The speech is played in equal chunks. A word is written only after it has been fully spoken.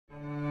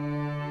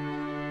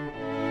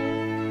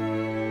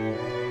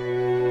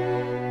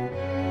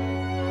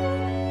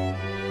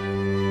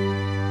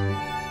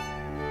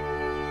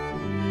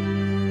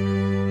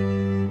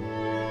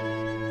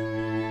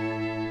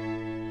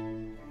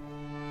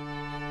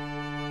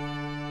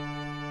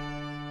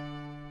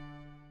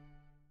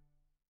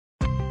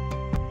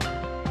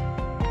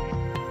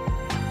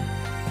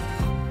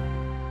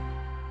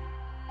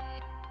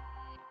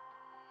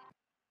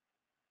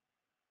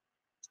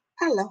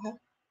Aloha,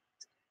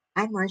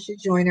 I'm Marsha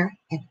Joyner,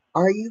 and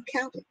Are You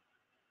Counted?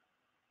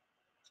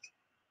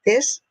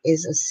 This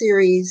is a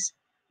series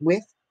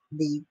with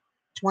the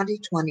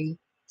 2020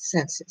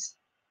 Census,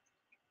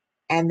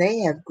 and they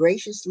have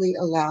graciously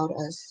allowed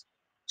us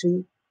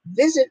to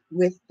visit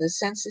with the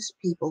census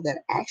people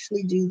that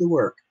actually do the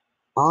work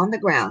on the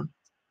ground.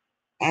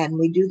 And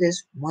we do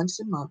this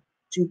once a month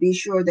to be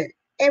sure that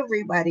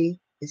everybody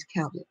is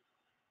counted.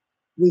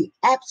 We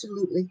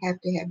absolutely have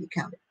to have you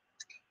counted.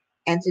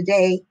 And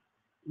today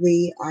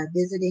we are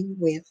visiting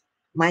with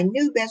my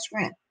new best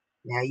friend.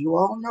 Now, you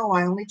all know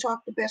I only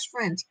talk to best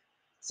friends.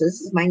 So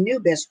this is my new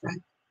best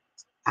friend.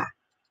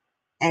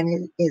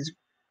 And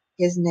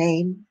his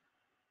name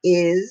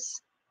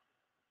is,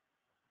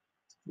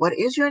 what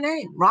is your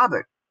name?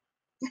 Robert.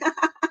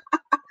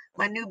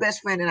 My new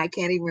best friend, and I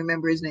can't even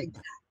remember his name.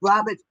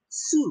 Robert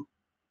Su.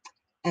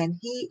 And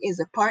he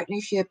is a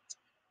partnership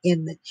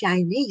in the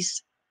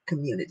Chinese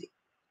community.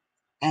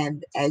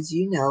 And as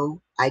you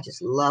know, I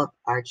just love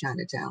our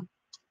Chinatown.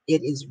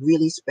 It is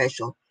really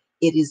special.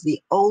 It is the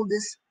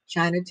oldest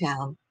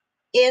Chinatown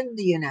in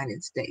the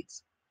United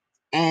States.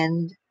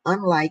 And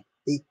unlike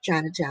the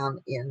Chinatown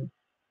in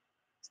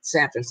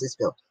San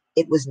Francisco,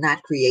 it was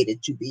not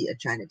created to be a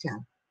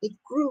Chinatown. It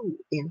grew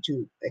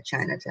into a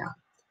Chinatown.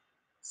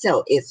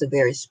 So it's a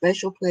very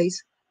special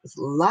place with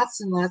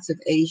lots and lots of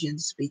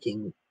Asians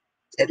speaking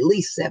at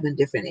least 7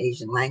 different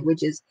Asian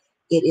languages.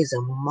 It is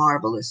a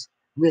marvelous,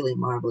 really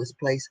marvelous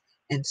place,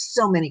 and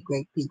so many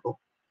great people.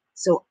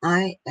 So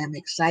I am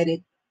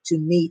excited to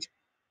meet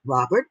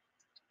Robert,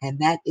 and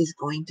that is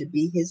going to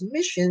be his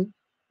mission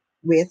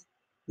with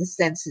the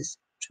Census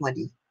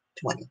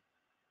 2020.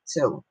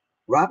 So,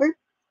 Robert,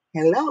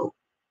 hello.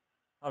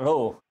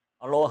 Hello,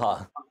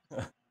 aloha.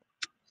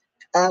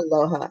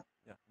 Aloha.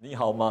 Yeah, ni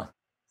hao ma.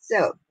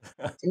 So,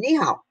 ni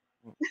hao.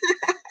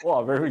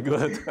 Wow, very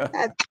good.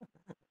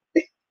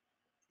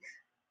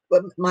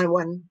 But my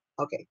one,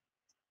 okay.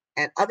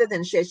 And other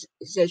than sheshe,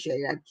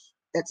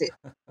 that's it.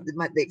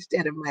 The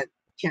extent of my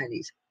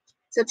Chinese.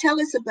 So tell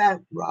us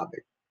about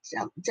Robert.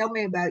 Tell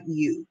me about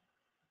you.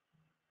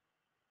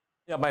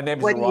 Yeah, my name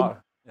is What do you?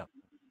 Rob. Yeah,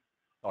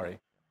 sorry.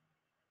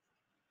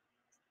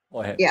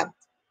 Go ahead. Yeah.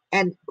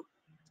 And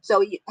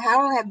so,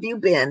 how have you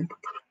been?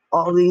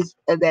 All these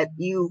that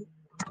you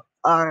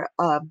are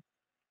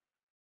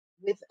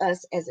with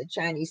us as a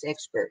Chinese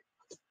expert.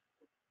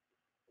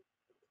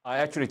 I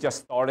actually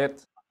just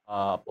started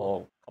a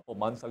couple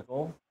months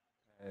ago.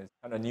 It's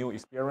kind of new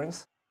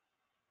experience,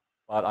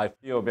 but I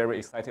feel very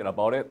excited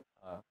about it.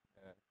 And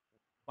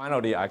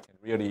finally, I can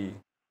really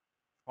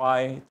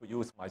try to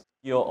use my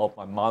skill of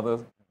my mother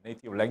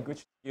native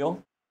language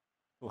skill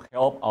to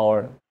help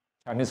our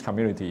Chinese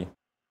community.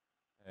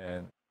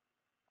 And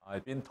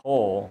I've been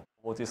told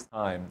all this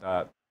time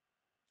that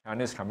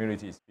Chinese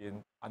community is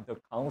being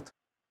undercount,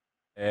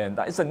 and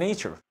that is the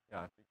nature,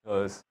 yeah,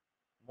 because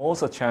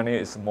most of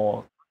Chinese is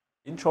more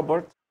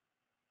introvert,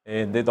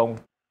 and they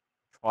don't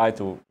try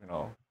to,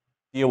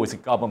 deal with the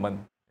government,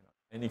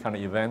 any kind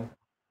of event.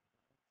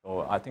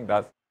 So I think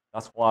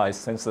that's why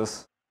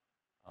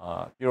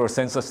Bureau of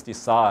Census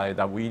decide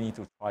that we need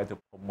to try to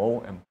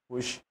promote and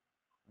push,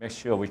 make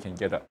sure we can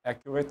get an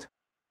accurate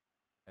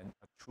and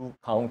a true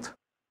count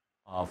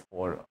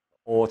for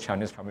all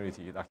Chinese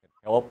community that can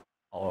help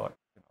our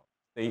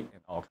state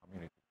and our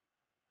community.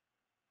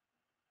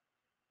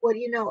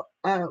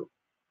 Well,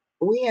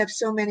 we have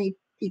so many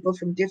people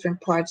from different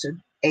parts of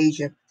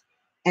Asia,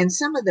 and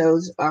some of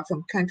those are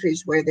from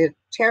countries where they're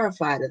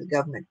terrified of the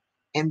government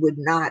and would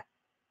not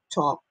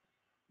talk,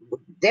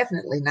 would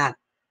definitely not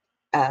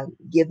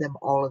give them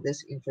all of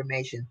this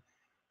information.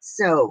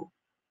 So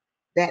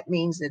that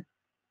means that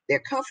they're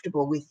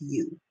comfortable with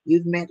you.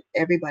 You've met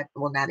everybody,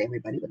 well, not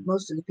everybody, but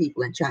most of the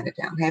people in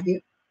Chinatown, have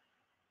you?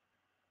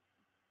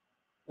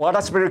 Well,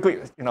 that's very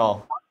good,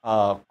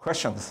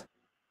 questions.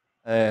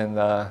 And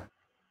about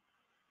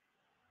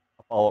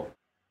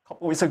a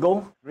couple weeks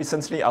ago,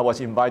 recently, I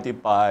was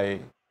invited by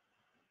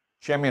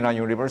Chaminade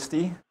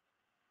University,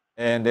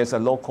 and there's a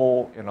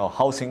local,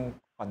 housing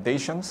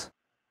foundations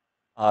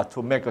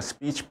to make a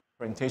speech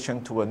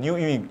presentation to a new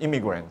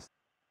immigrants.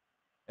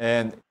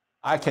 And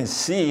I can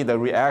see the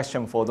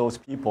reaction for those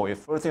people. The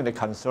first thing the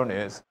concern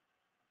is,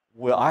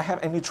 will I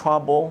have any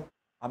trouble?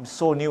 I'm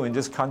so new in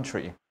this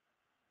country.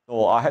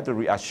 So I had to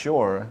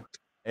reassure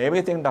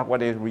everything that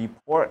what they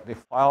report, they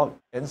file,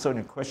 answer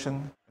the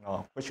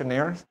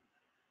questionnaires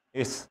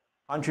is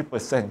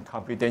 100%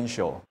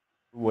 confidential.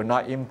 It will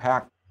not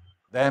impact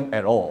them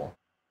at all.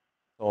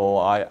 So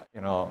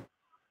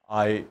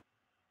I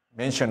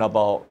mentioned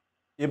about,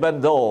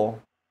 even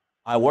though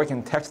I work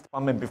in tax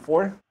department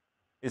before,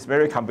 it's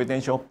very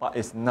confidential, but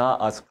it's not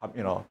as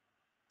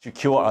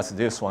secure as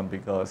this one,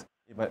 because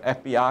even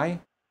FBI,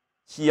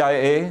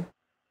 CIA,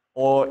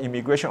 or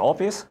immigration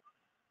office,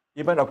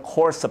 even a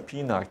court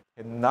subpoena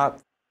cannot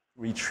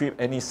retrieve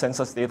any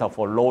census data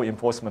for law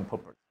enforcement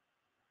purpose.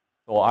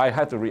 So I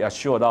had to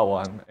reassure that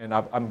one, and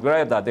I'm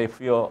glad that they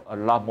feel a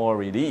lot more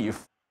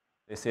relief.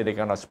 They say they're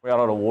gonna spread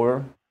out the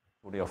word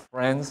to their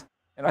friends,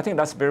 and I think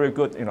that's very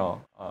good,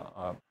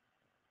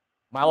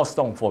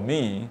 milestone for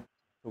me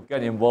to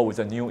get involved with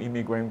a new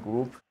immigrant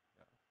group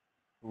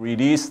to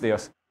release their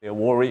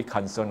worry,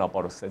 concern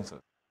about the census.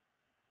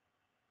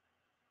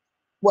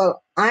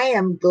 Well, I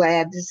am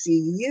glad to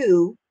see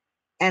you,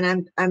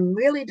 and I'm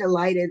really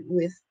delighted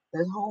with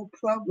the whole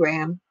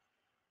program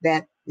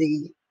that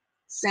the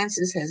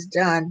census has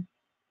done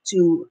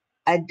to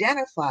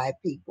identify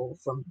people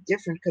from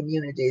different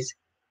communities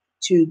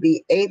to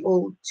be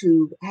able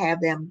to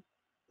have them,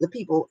 the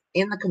people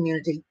in the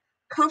community,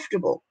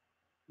 comfortable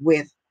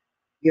with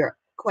your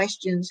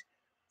questions,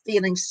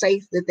 feeling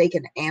safe that they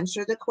can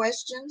answer the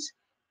questions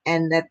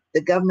and that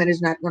the government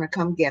is not going to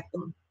come get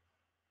them.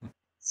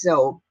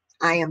 So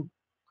I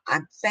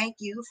thank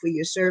you for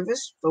your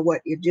service, for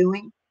what you're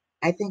doing.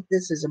 I think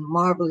this is a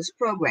marvelous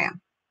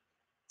program.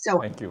 So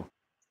Thank you.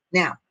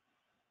 now,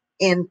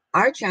 in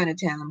our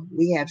Chinatown,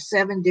 we have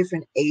 7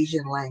 different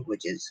Asian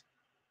languages.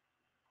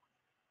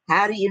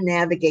 How do you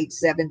navigate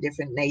 7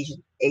 different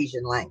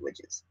Asian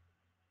languages?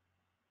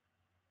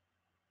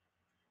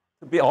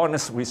 To be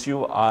honest with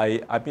you,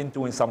 I've been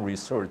doing some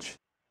research.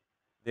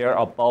 There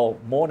are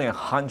about more than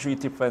 100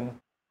 different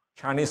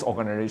Chinese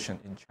organizations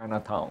in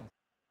Chinatown.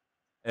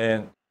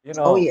 And,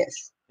 Oh,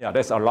 yes. yeah,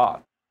 that's a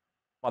lot.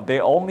 But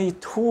there are only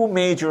 2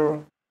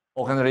 major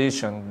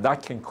organizations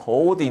that can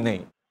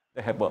coordinate.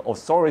 They have an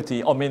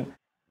authority,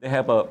 they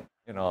have a,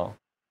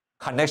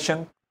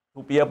 connection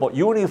to be able to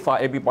unify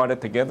everybody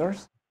together.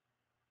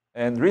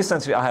 And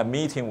recently I had a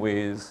meeting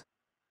with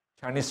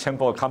Chinese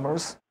Chamber of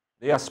Commerce.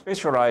 They are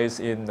specialized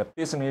in the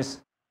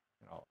business,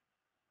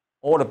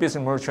 all the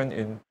business merchants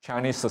in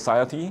Chinese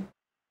society.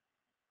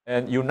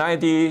 And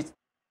United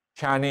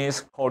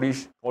Chinese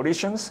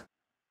Coalitions,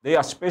 they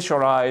are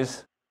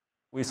specialized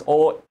with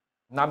all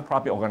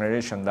nonprofit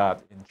organizations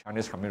that in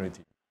Chinese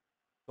community.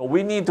 So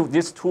we need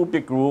these 2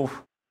 big groups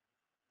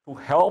to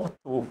help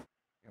to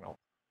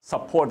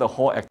support the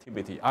whole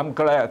activity. I'm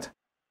glad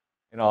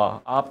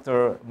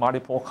after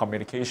multiple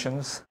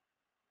communications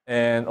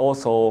and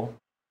also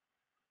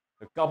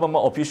the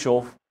government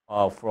official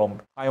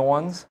from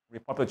Taiwan,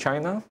 Republic of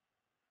China,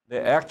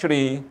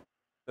 the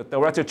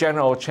Director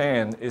General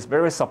Chen is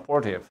very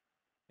supportive.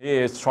 He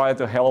is trying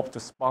to help to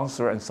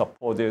sponsor and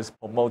support this,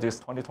 promote this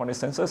 2020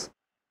 census.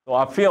 So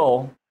I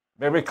feel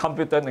very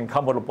confident and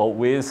comfortable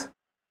with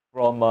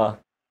from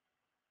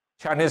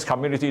Chinese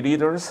community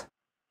leaders,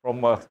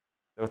 from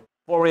the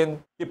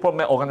foreign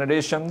diplomat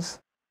organizations,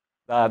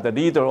 the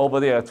leader over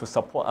there to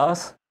support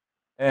us.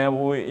 And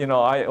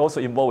I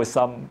also involved with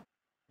some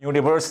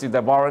university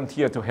that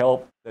volunteer to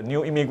help the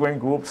new immigrant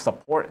group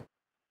support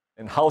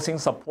and housing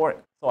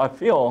support. So I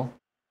feel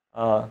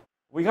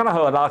we're gonna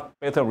have a lot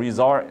better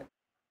result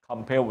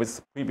compared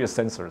with previous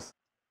census.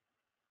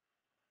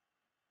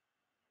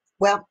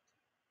 Well,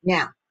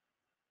 now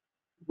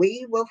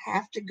we will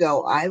have to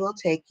go. I will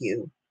take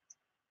you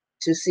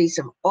to see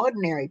some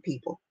ordinary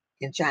people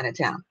in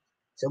Chinatown.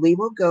 So we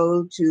will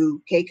go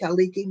to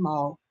Kekaliki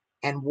Mall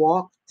and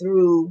walk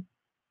through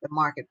the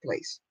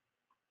marketplace.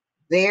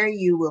 There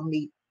you will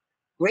meet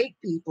great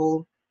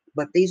people,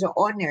 but these are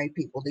ordinary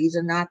people. These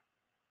are not,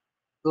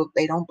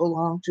 they don't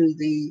belong to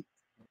the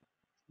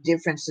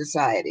different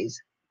societies,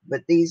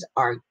 but these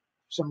are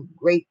some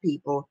great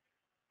people.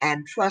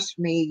 And trust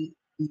me,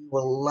 you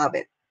will love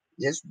it.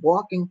 Just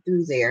walking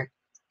through there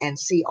and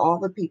see all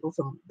the people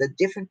from the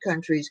different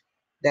countries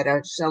that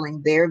are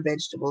selling their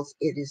vegetables.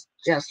 It is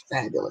just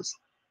fabulous.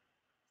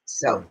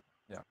 So sure.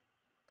 Yeah,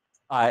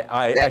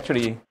 I that,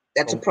 actually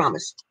that's a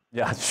promise.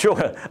 Yeah,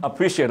 sure.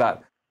 Appreciate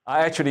that.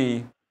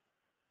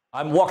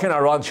 I'm walking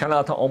around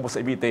Chinatown almost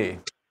every day,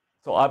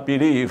 so I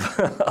believe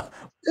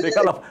they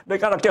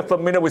gotta get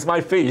familiar with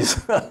my face.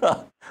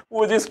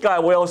 Who is this guy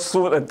wear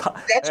suit and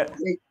tie, That's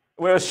great.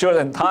 wear shirt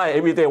and tie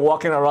every day,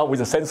 walking around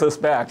with a census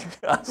bag?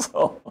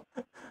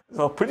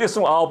 so pretty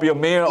soon I'll be a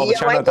mayor of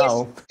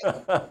Chinatown.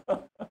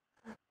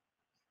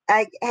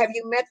 Have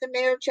you met the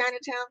mayor of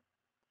Chinatown?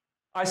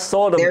 I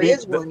saw the There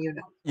is one, you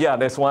know. Yeah,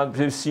 there's one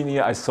pretty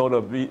senior. I saw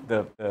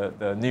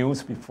the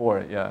news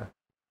before. Yeah,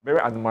 very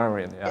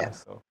admiring. Yeah.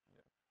 So.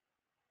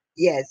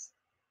 Yes,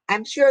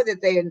 I'm sure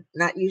that they are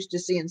not used to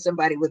seeing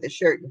somebody with a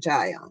shirt and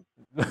tie on.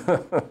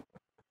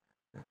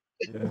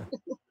 Yeah.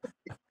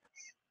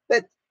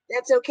 But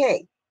that's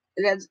okay.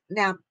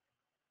 Now,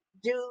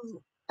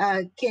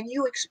 can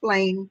you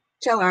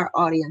tell our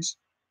audience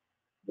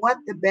what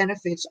the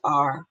benefits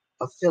are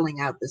of filling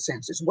out the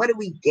census? What do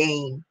we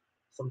gain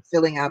from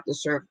filling out the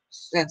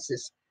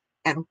census,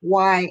 and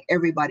why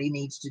everybody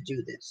needs to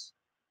do this?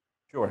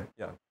 Sure.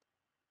 Yeah.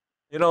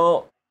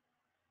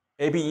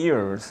 Every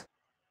years,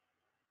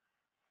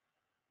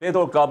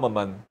 federal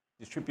government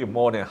distribute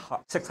more than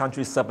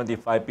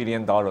 $675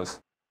 billion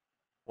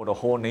for the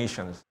whole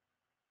nation.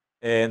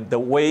 And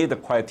the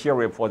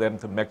criteria for them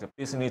to make the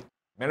business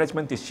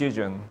management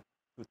decision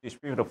to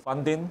distribute the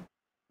funding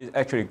is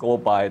actually go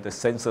by the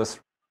census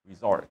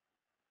result.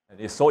 And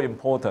it's so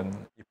important.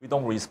 If we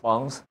don't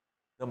respond,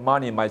 the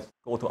money might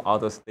go to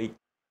other states.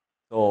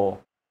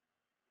 So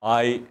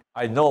I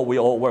know we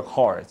all work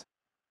hard.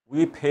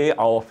 We pay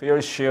our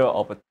fair share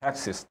of the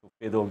taxes to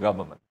federal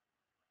government.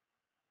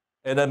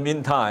 In the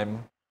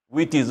meantime,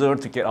 we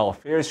deserve to get our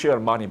fair share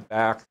of money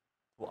back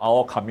to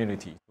our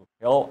community to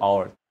help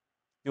our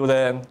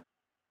students,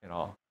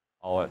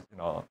 our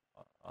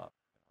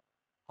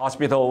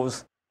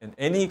hospitals, and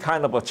any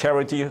kind of a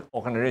charity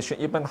organization,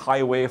 even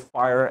highway,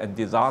 fire, and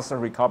disaster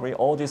recovery.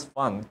 All these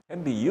funds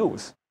can be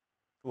used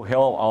to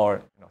help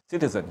our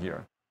citizens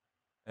here,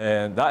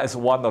 and that is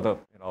one of the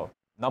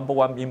number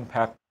one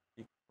impact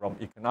from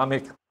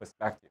economic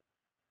perspective.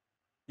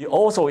 It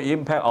also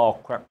impacts our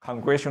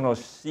congressional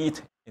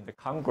seat in the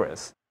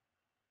Congress.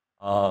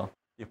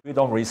 If we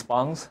don't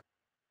respond,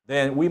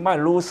 then we might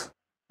lose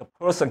the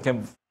person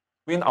can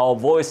bring our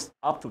voice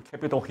up to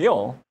Capitol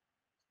Hill.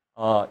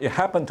 It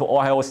happened to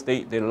Ohio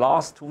State. They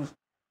lost 2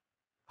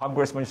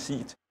 congressman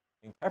seats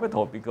in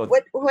Capitol because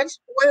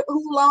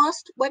who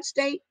lost? What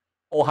state?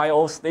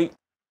 Ohio State.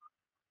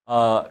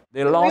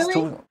 They lost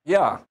really? 2.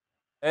 Yeah,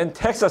 and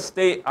Texas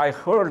State. I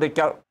heard they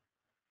got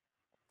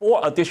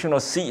 4 additional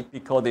seats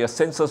because their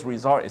census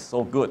result is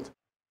so good.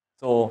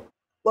 So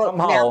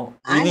somehow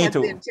now, we need to.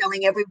 I have been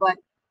telling everybody.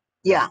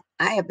 Yeah,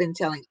 I have been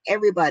telling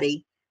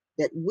everybody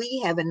that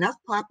we have enough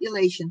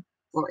population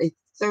for a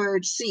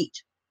 3rd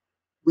seat.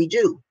 We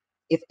do.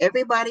 If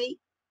everybody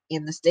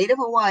in the state of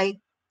Hawaii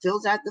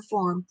fills out the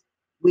form,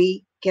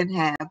 we can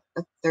have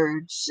a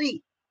 3rd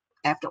seat.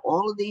 After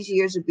all of these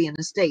years of being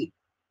a state,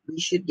 we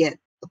should get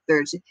a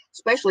 3rd seat,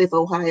 especially if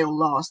Ohio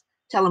lost.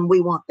 Tell them we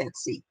want that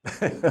seat.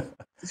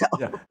 So,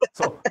 yeah.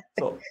 So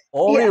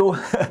only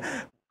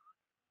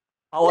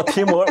our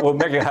teamwork will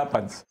make it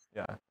happen.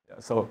 Yeah.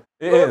 So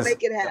we'll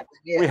make it happen.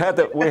 Yeah. We had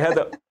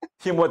the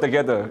teamwork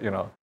together,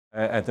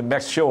 and to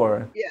make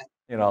sure,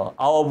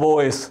 our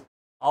voice,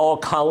 our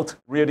count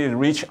really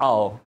reach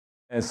out,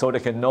 and so they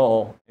can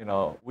know,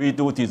 we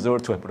do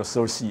deserve to have the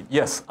 3rd seat.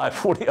 Yes, I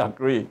fully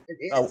agree.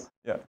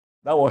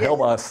 That will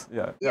help us.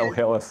 Yeah, that will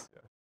help us.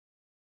 Yeah.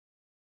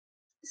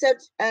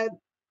 So,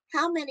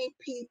 how many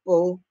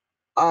people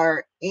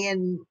are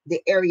in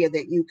the area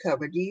that you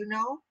cover? Do you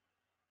know?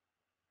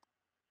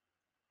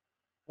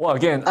 Well,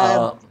 again,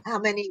 how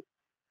many?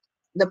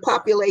 The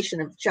population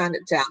of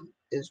Chinatown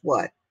is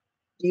what?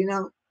 Do you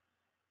know?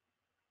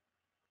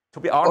 To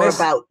be honest,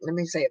 or about, let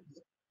me say it.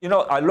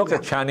 I look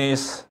at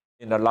Chinese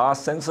in the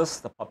last census,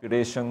 the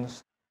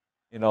populations.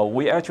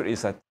 We actually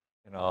is at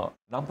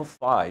number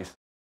 5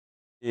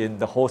 in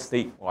the whole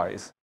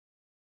state-wise.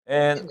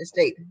 And in the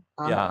state.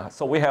 Yeah,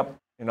 so we have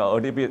a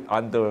little bit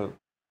under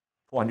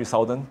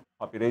 200,000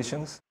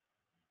 populations.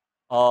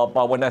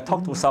 But when I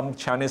talk to some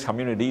Chinese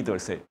community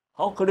leaders, say,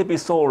 how could it be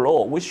so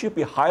low? We should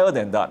be higher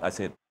than that. I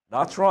said,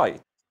 that's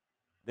right.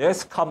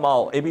 Let's come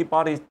out,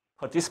 everybody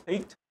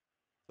participate,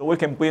 so we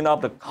can bring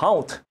up the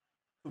count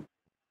to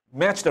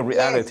match the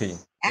reality.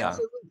 Yes,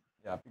 absolutely.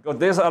 Yeah, because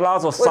there's a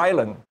lot of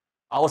silence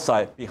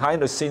outside,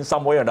 behind the scene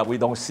somewhere that we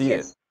don't see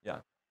it. Yeah.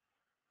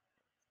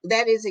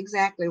 That is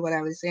exactly what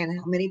I was saying.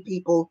 How many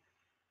people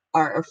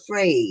are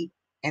afraid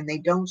and they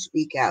don't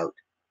speak out?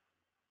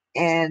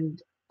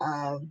 And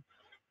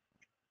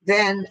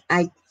then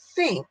I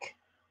think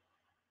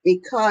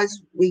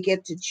because we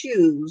get to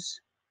choose,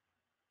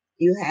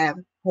 you have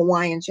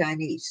Hawaiian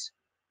Chinese.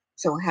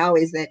 So how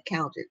is that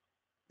counted?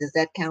 Does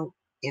that count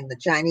in the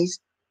Chinese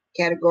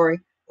category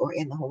or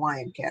in the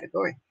Hawaiian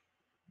category?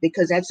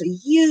 Because that's a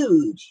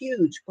huge,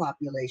 huge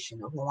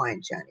population of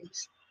Hawaiian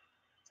Chinese.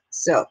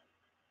 So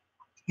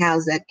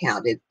how's that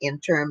counted in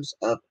terms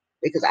of,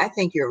 because I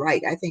think you're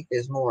right. I think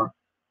there's more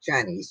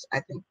Chinese, I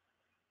think.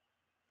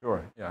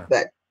 Sure, yeah.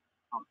 But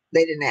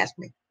they didn't ask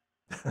me.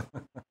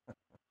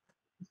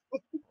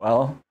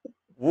 Well,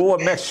 we will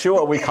make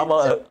sure we come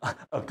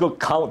a good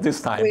count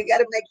this time. We got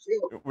to make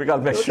sure. We got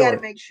to make sure. We got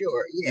to make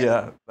sure. Yes.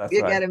 Yeah, that's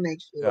you right. You got to make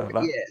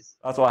sure. Yes.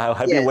 That's why I have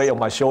heavy weight on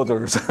my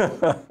shoulders.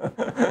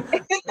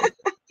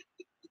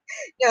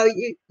 No,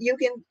 you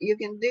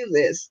can do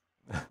this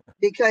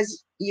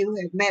because you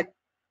have met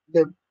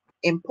the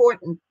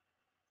important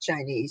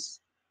Chinese,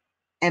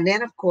 and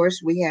then of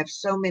course we have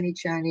so many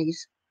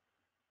Chinese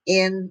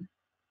in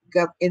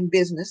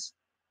business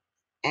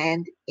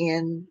and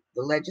in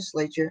the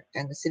legislature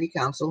and the city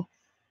council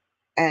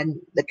and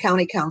the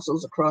county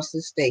councils across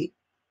the state.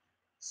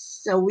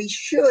 So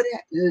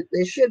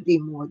there should be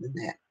more than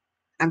that,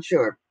 I'm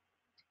sure.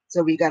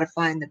 So we got to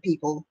find the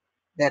people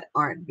that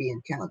aren't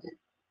being counted.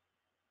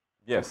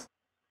 Yes.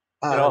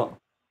 I'm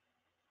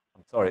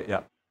sorry,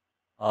 yeah.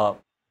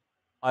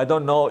 I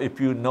don't know if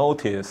you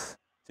notice,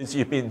 since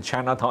you've been in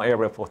Chinatown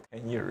area for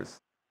 10 years,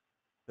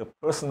 the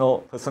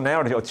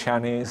personality of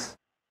Chinese,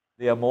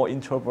 they are more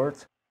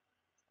introvert.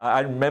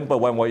 I remember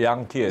when we were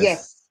young kids.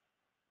 Yes.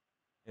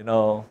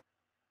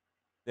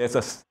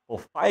 There's for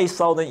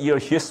 5,000 year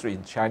history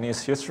in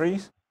Chinese history.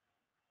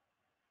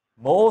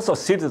 Most of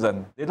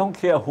citizens, they don't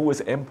care who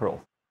is emperor.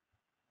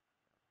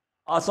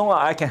 As long as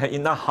I can have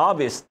enough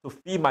harvest to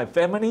feed my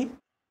family,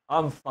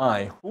 I'm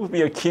fine. Who will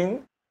be a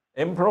king,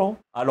 emperor,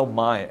 I don't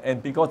mind.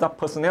 And because that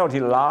personality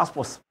lasts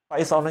for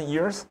 5,000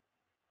 years,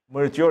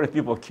 majority of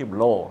people keep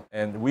low.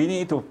 And we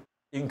need to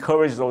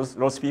encourage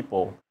those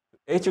people,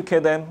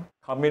 educate them,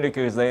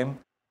 communicate with them,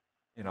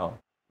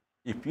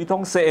 If you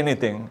don't say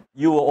anything,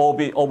 you will all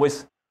be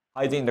always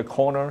hiding in the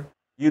corner.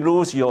 You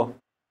lose your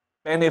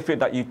benefit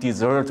that you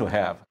deserve to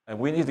have. And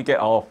we need to get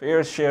our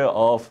fair share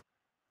of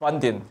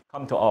funding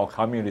come to our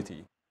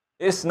community.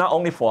 It's not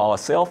only for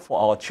ourselves, for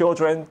our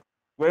children,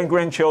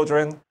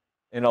 grandchildren,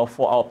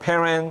 for our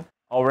parents,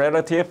 our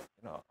relatives,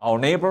 our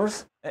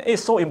neighbors. And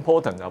it's so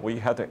important that we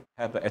have to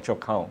have the actual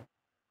count.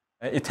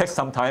 And it takes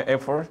some time,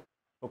 effort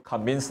to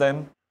convince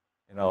them,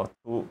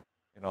 to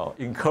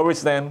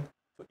encourage them,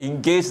 to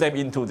engage them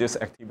into this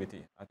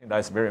activity. I think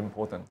that's very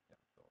important.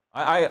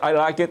 I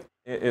like it.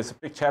 It's a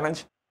big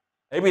challenge.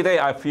 Every day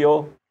I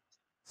feel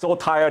so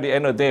tired at the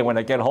end of the day when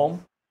I get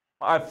home.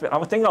 I'm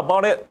thinking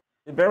about it,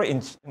 it's very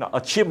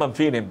achievement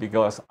feeling,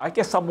 because I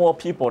get some more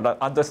people that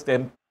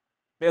understand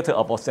better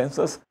about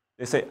census.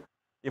 They say,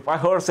 if I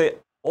heard say,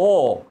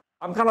 oh,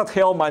 I'm gonna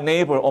tell my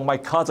neighbor or my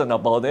cousin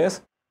about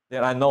this,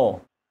 then I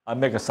know I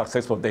make a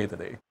successful day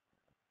today.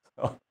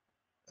 So.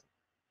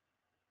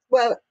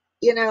 Well,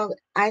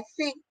 I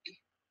think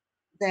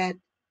that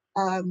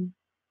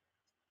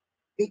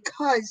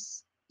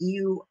because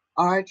you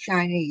are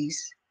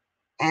Chinese,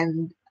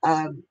 and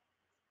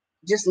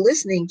just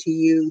listening to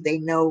you, they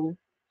know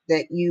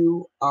that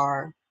you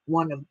are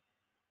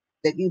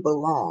that you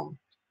belong,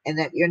 and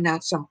that you're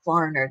not some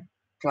foreigner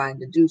trying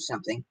to do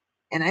something.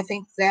 And I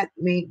think that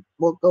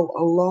will go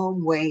a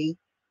long way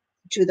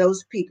to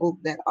those people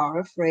that are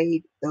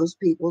afraid, those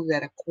people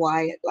that are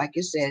quiet, like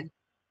you said,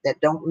 that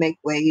don't make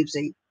waves,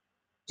 they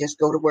just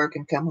go to work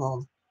and come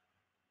home.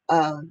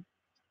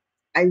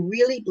 I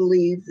really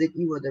believe that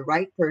you are the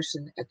right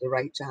person at the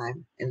right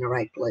time in the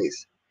right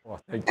place.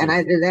 Well, thank And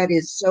you. that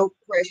is so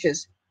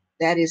precious.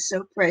 That is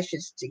so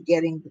precious, to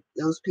getting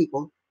those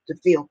people to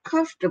feel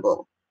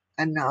comfortable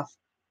enough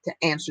to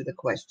answer the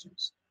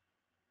questions.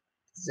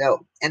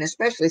 So, and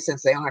especially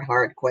since they aren't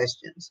hard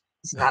questions.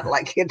 It's not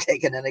like you're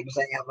taking an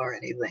exam or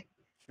anything.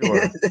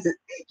 Sure.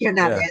 You're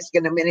not Yeah.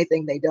 asking them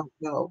anything they don't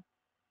know.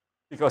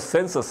 Because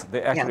census,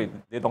 they Yeah. actually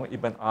they don't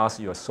even ask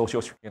your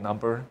social security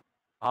number,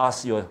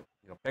 ask your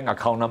bank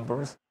account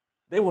numbers.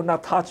 They will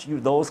not touch you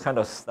those kind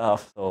of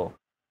stuff. So,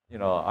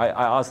 I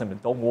asked them,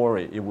 don't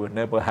worry, it will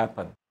never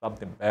happen.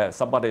 Something bad.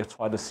 Somebody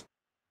try to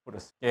put a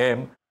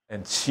scam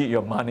and cheat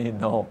your money.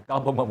 No,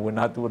 government will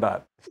not do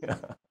that.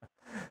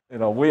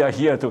 We are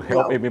here to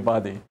help No.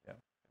 everybody. Yeah.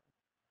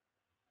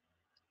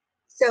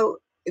 So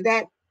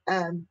that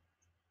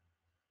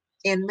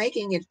in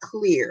making it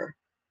clear,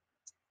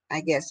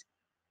 I guess,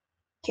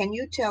 can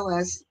you tell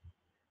us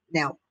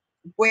now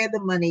where the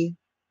money,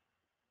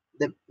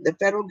 the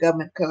federal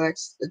government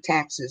collects the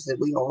taxes that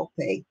we all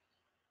pay,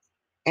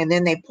 and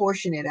then they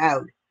portion it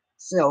out.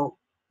 So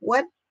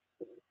what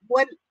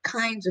what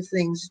kinds of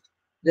things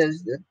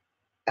does the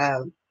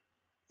uh,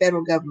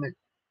 federal government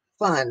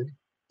fund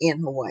in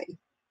Hawaii,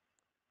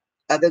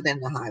 other than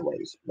the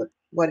highways? But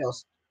what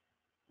else?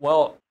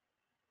 Well,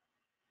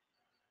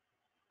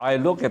 I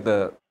look at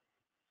the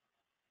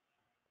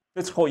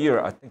fiscal year,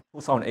 I think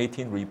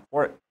 2018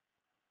 report.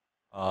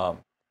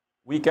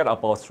 We get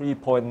about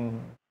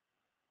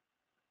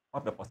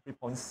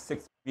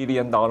 $3.6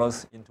 billion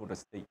into the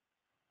state.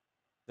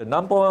 The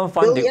number one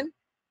funding, Billion?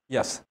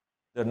 yes,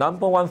 the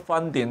number one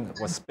funding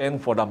was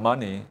spent for the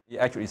money. It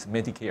actually is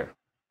Medicare,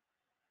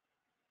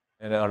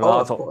 and a Oh,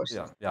 lot of of course.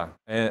 yeah,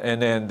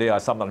 and then there are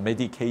some on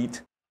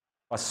Medicaid,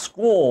 but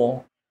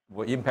school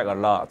will impact a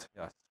lot.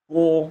 Yeah,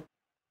 school,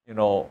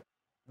 not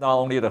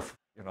only the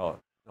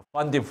the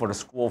funding for the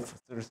school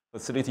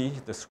facility,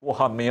 the school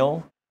hot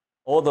meal,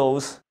 all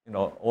those,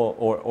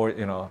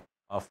 are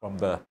from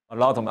a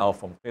lot of them are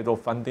from federal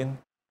funding.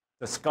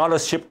 The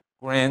scholarship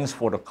grants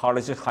for the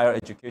college higher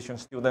education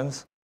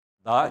students,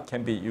 that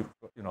can be,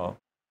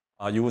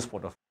 used for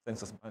the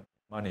census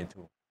money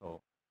too. So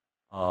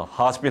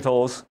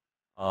hospitals,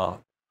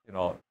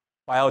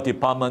 fire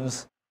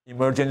departments,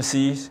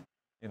 emergencies,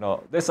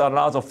 there's a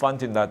lot of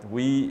funding that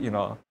we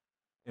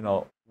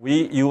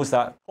use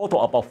that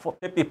total about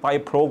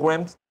 55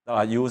 programs that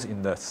are used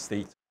in the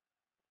state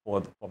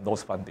from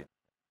those funding.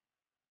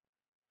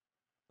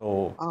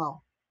 So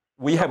Oh,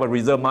 we have a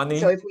reserve money.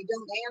 so if we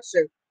don't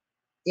answer,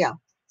 yeah.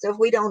 So if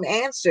we don't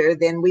answer,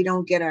 then we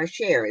don't get our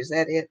share. Is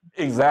that it?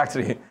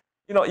 Exactly.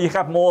 You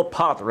have more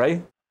part,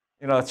 right?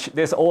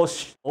 There's all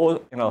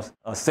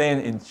a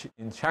saying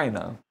in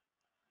China.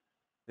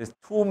 There's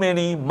too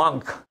many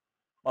monk,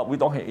 but we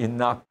don't have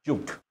enough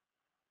juk,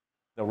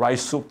 the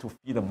rice soup to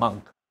feed a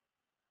monk.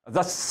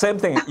 That's the same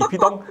thing. If you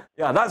don't,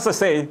 yeah, that's the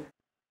saying.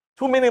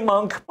 Too many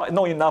monk, but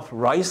not enough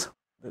rice,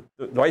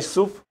 the rice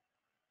soup.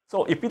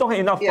 So if you don't have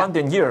enough Yeah.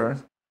 funding here,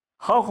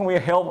 how can we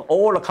help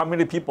all the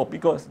community people?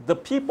 Because the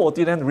people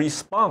didn't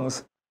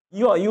respond.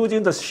 You are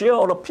using the share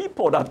of the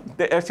people that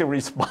they actually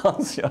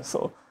respond.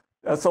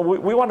 Yeah, so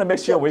we want to make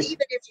sure So we.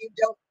 even if you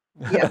don't,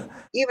 yeah,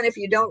 even if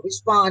you don't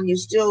respond, you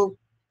still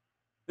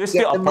They get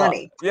still the apply.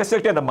 money. Yes,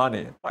 they get the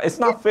money, but it's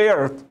Yeah. not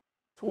fair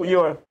to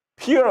your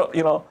peer,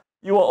 your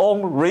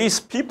own race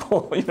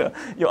people,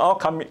 your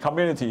own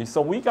community.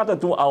 So we got to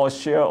do our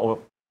share of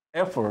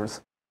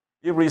efforts.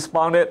 You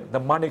responded, the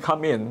money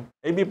come in.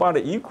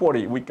 Everybody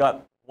equally, we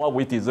got what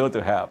we deserve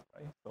to have.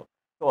 Right?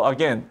 So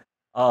again,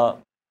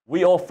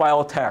 we all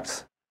file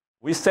tax.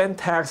 We send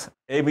tax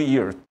every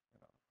year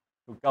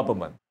to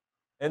government,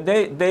 and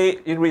they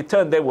in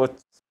return they will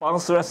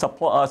sponsor and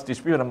support us,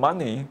 distribute the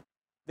money.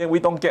 Then we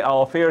don't get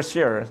our fair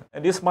share,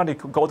 and this money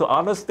could go to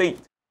other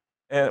states.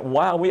 And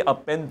why we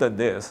abandon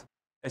this?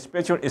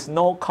 Especially, it's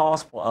no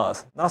cost for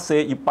us. Not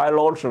say you buy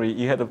lottery,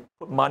 you have to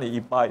put money,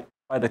 you buy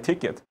the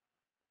ticket.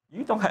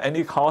 You don't have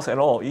any cost at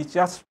all. You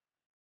just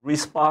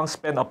respond,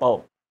 spend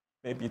about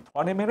maybe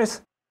 20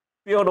 minutes,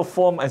 fill the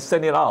form and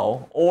send it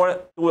out, or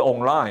do it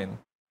online.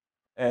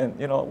 And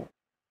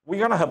we're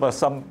gonna have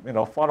some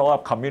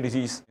follow-up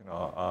communities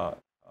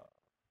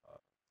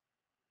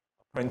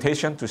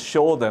presentation to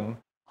show them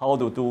how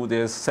to do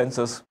this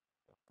census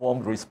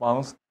form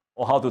response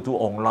or how to do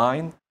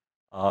online.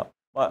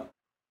 But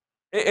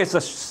it's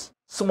a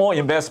small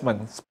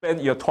investment.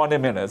 Spend your 20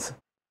 minutes.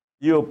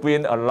 You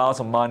bring a lot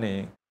of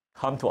money,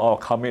 come to our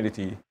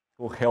community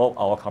to help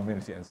our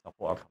community and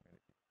support our community.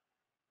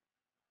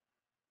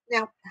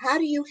 Now, how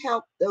do you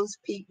help those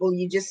people?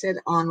 You just said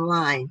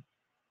online.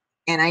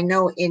 And I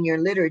know in your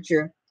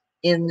literature,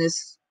 in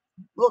this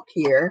book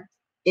here,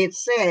 it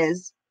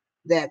says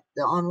that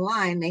the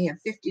online, they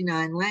have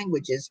 59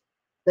 languages.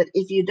 But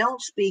if you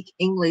don't speak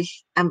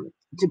English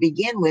to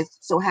begin with,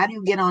 so how do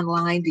you get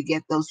online to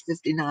get those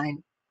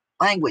 59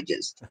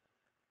 languages?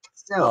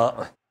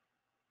 So,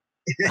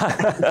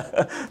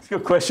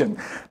 good question.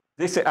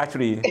 This is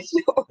actually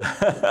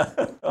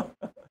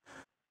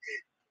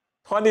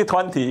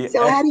 2020.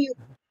 So how do you?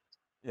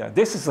 Yeah,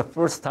 this is the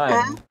first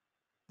time.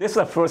 This is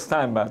the first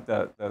time that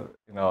the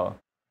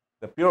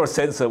Bureau of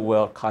Census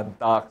will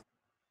conduct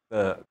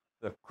the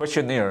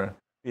questionnaire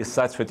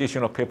besides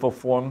traditional paper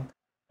form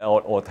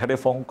or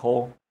telephone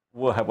call.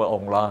 We'll have it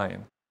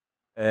online,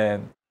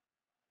 and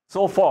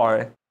so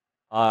far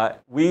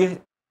we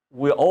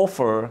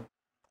offer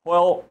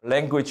 12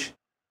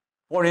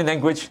 foreign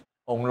language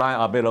online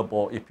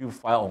available if you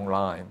file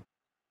online,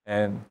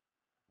 and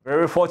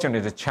very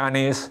fortunately the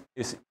Chinese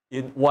is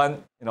in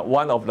one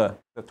of the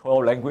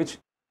 12 language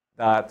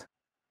that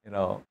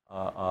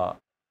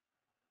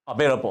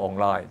available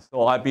online.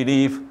 So I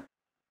believe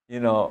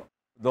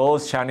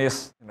those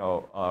Chinese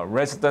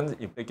residents,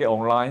 if they get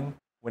online,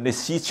 when they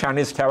see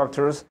Chinese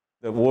characters,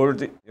 the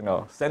word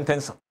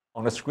sentence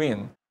on the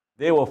screen,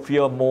 they will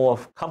feel more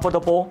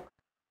comfortable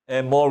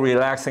and more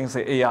relaxing.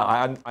 Say,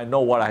 yeah, I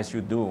know what I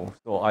should do.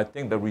 So I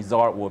think the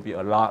result will be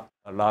a lot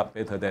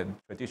better than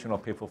traditional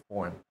paper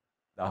form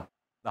that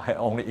had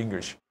only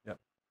English. Yeah.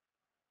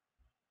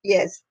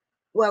 Yes.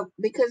 Well,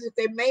 because if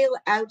they mail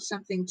out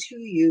something to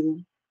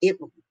you, it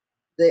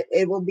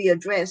will be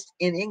addressed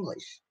in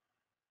English.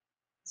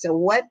 So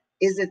what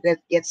is it that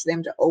gets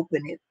them to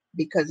open it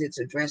because it's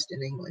addressed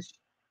in English?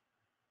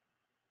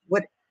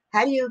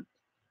 How do you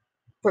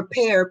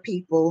prepare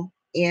people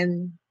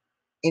in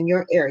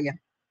your area?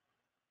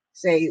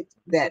 Say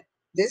that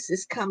this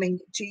is coming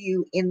to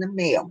you in the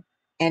mail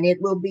and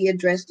it will be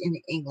addressed in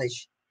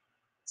English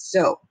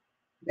so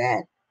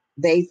that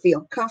they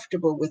feel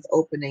comfortable with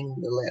opening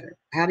the letter.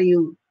 How do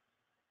you,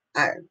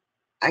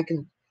 I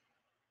can,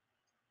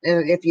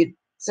 if you,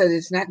 so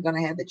it's not going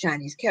to have the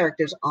Chinese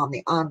characters on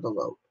the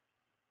envelope.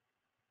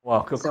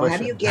 Wow, good question. How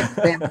do you get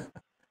them?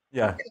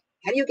 Yeah.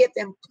 How do you get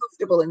them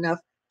comfortable enough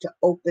to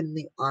open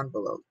the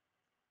envelope?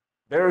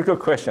 Very good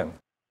question.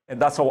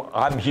 And that's why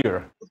I'm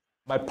here,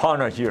 my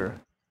partner here,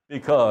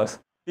 because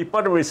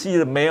before they receive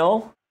the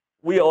mail,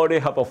 we already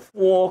have a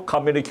full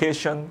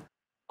communication,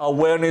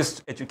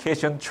 awareness,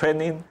 education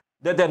training.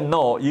 Let them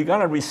know you're going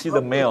to receive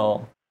the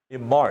mail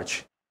in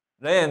March.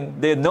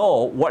 Then they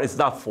know what it's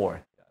that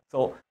for.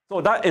 So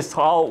that is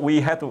how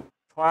we had to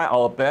try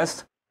our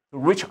best to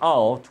reach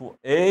out to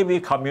every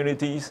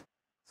communities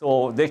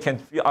so they can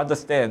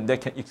understand, they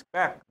can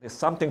expect there's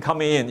something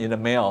coming in the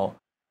mail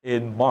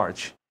in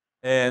March.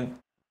 And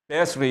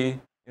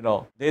basically,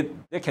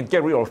 they can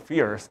get rid of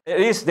fears. At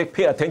least they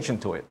pay attention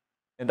to it.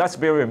 And that's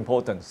very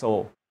important.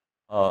 So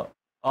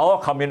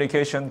our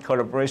communication,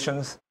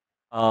 collaborations,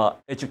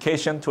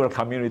 education to the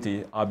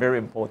community are very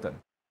important.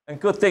 And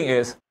good thing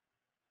is,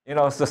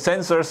 the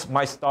census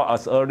might start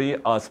as early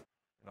as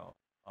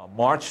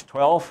March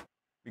 12th,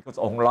 because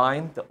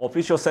online, the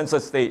official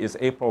census date is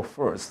April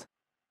 1st.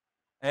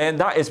 And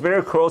that is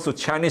very close to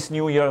Chinese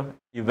New Year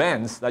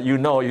events that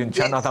in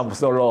Chinatown for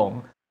so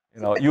long.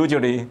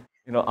 Usually,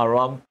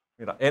 around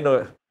end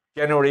of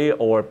January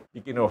or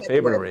beginning of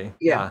February.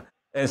 Yeah.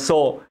 And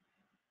so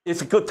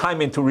it's a good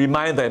timing to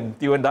remind them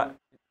during that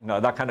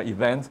that kind of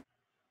event.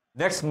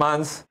 Next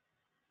month,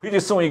 pretty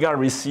soon you're gonna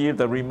receive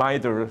the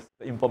reminder,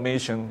 the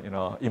information,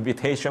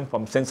 invitation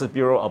from Census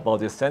Bureau about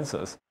the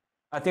census.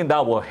 I think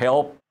that will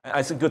help.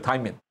 It's a good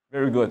timing.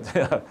 Very good.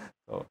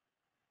 So.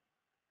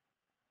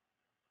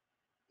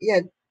 Yeah,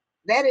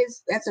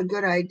 that's a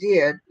good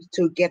idea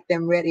to get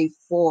them ready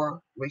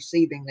for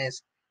receiving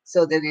this,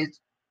 so that it's,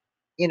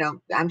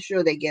 I'm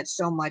sure they get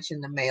so much in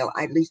the mail.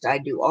 At least I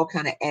do, all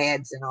kind of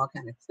ads and all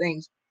kind of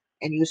things.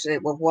 And you say,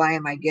 well, why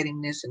am I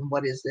getting this, and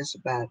what is this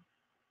about?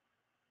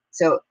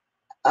 So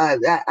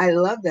I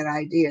love that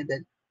idea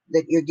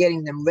that you're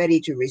getting them ready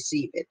to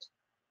receive it,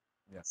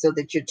 so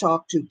that you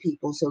talk to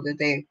people so that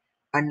they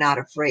are not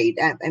afraid.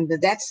 And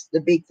that's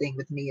the big thing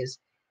with me, is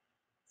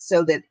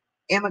so that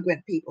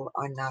immigrant people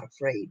are not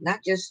afraid,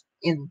 not just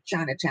in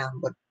Chinatown,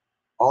 but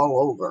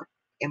all over.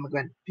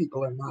 Immigrant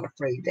people are not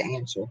afraid to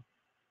answer.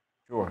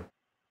 Sure.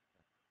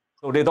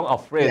 So they don't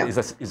afraid Yeah. it's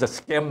a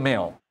scam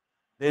mail.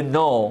 They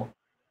know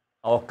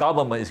our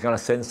government is going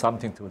to send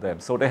something to them.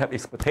 So they have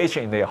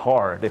expectation in their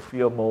heart. They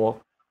feel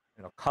more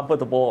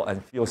comfortable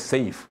and feel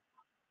safe.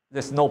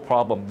 There's no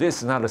problem. This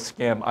is not a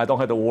scam. I don't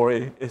have to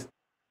worry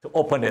to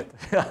open it.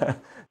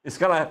 It's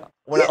gonna,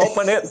 when I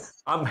open it,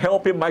 I'm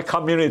helping my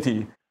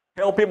community,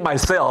 helping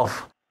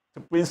myself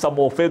to bring some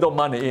more federal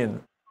money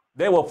in.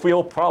 They will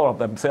feel proud of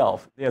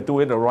themselves. They are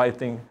doing the right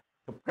thing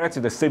to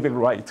practice the civic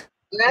right.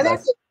 Now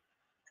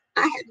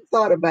I hadn't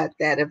thought about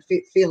that, of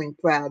feeling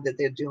proud that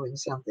they're doing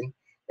something.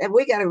 And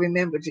we got to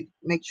remember to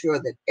make sure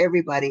that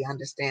everybody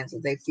understands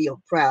that they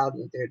feel proud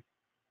that they're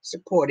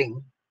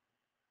supporting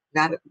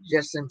not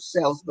just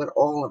themselves, but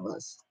all of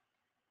us.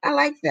 I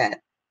like that.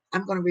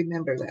 I'm going to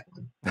remember that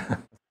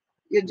one.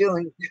 You're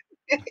doing.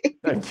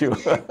 Thank you.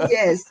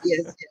 Yes,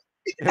 yes, yes.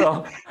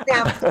 Now,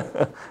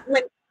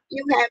 when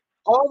you have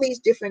all these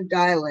different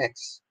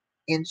dialects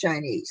in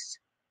Chinese,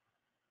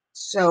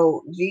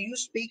 so do you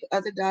speak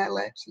other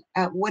dialects?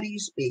 What do you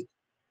speak?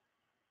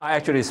 I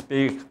actually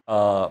speak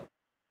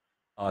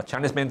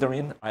Chinese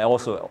Mandarin. I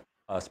also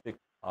speak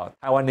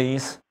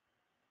Taiwanese.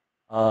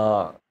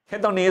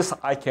 Cantonese,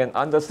 I can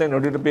understand a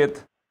little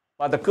bit.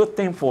 But the good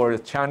thing for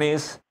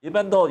Chinese,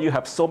 even though you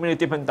have so many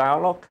different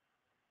dialogue,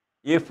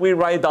 if we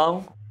write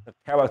down the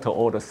character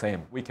all the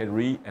same, we can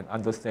read and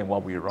understand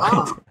what we write.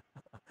 Oh.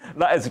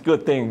 That is a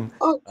good thing.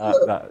 Oh,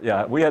 good.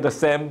 Yeah, we have the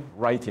same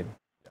writing,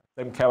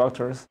 same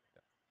characters.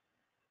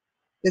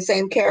 The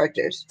same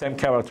characters. Same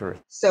character.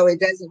 So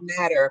it doesn't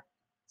matter.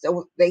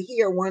 So they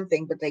hear one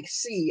thing, but they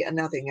see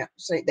another.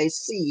 So they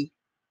see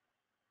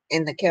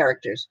in the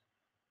characters.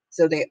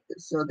 So that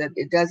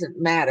it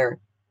doesn't matter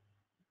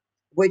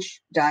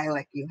which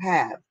dialect you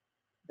have.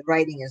 The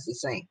writing is the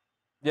same.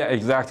 Yeah,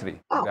 exactly.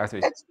 Oh, exactly.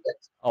 that's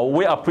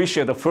We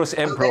appreciate the first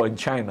emperor in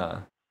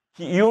China.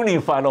 He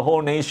unified the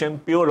whole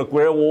nation, built a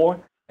great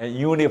wall, and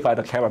unified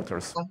the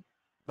characters.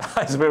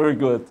 That's very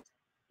good.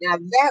 Now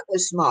that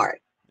was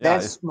smart. Yeah,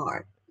 That's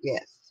smart.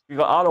 Yes.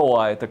 Because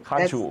otherwise, the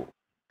country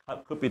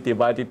could be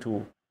divided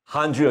to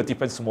hundreds of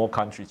different small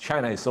countries.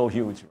 China is so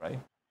huge, right?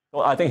 So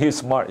I think he's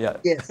smart. Yeah.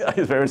 Yes.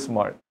 He's very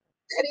smart.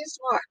 That is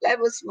smart. That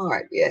was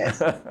smart.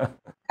 Yes.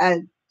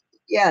 And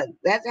yeah,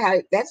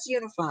 that's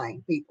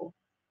unifying people,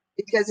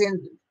 because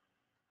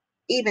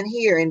even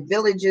here in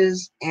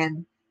villages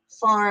and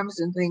farms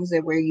and things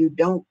that where you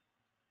don't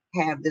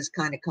have this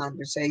kind of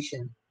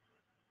conversation,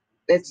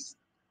 that's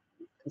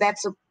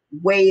a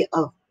way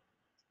of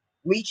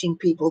reaching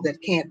people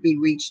that can't be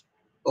reached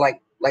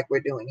like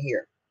we're doing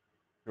here.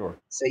 Sure.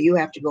 So you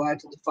have to go out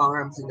to the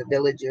farms and the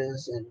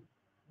villages and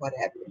what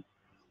have you.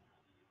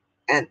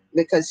 And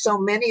because so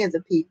many of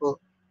the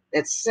people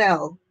that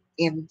sell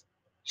in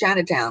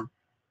Chinatown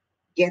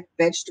get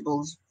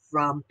vegetables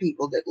from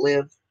people that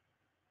live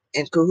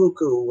in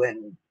Kahuku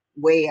and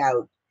way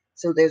out.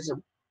 So there's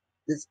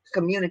this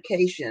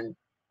communication.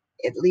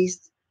 At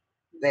least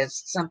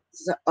there's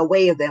a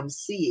way of them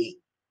seeing,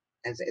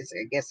 as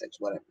I guess that's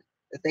what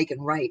that they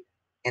can write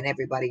and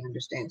everybody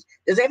understands.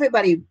 Does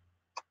everybody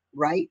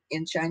write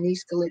in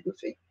Chinese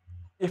calligraphy?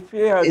 If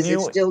you are Is new,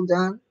 it still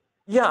done?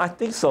 Yeah, I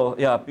think so.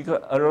 Yeah,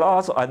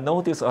 because I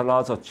notice a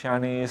lot of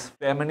Chinese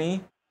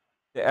family,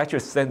 they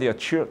actually send their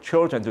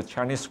children to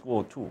Chinese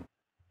school too,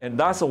 and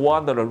that's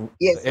one of the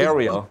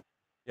area.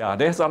 Yeah,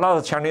 there's a lot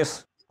of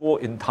Chinese school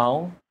in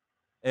town,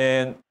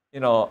 and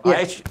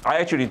Yes. I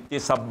actually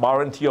did some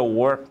volunteer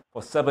work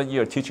for 7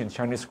 years teaching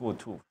Chinese school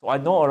too. So I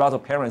know a lot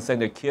of parents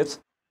send their kids,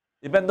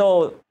 even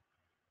though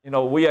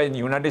we are in the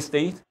United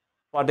States,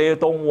 but they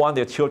don't want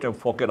their children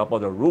forget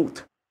about the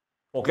root,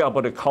 forget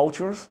about the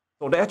cultures.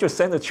 So they actually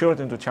send the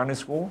children to Chinese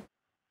school.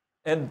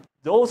 And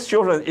those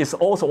children is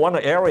also one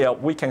area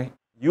we can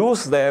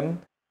use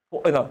them,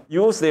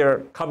 use their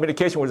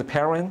communication with the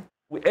parent.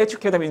 We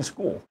educate them in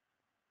school.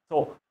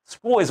 So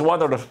school is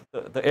one of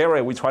the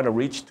area we try to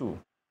reach to.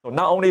 So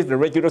not only the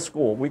regular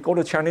school, we go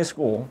to Chinese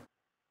school,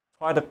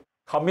 try to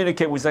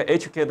communicate with them,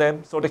 educate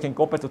them, so they can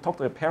go back to talk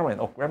to their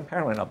parent or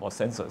grandparent about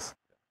census.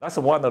 That's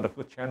one of the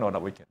good channels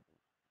that we can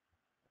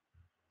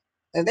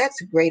do. And that's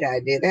a great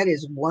idea. That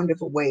is a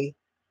wonderful way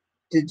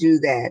to do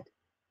that.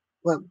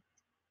 Well,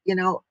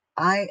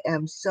 I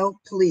am so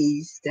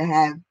pleased to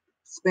have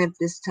spent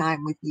this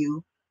time with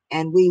you,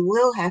 and we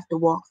will have to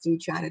walk through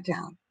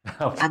Chinatown.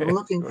 Okay, I'm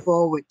looking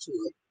forward to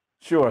it.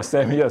 Sure,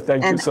 same here.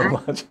 Thank you so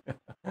much.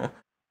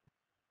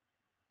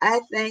 I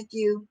thank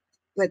you,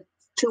 but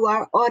to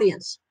our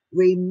audience,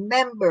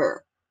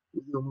 remember,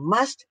 you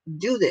must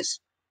do this.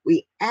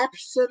 We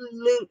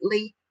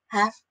absolutely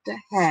have to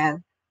have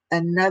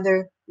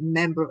another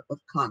member of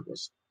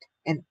Congress,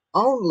 and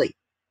only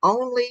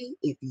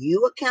if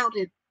you account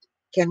it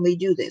can we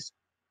do this.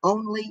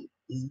 Only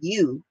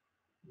you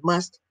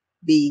must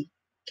be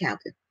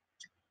counted.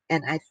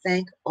 And I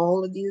thank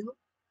all of you.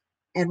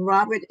 And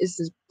Robert, it's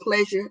a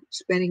pleasure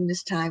spending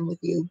this time with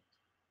you.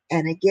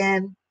 And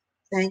again,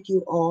 thank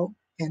you all,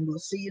 and we'll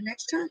see you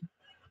next time.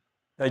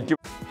 Thank you.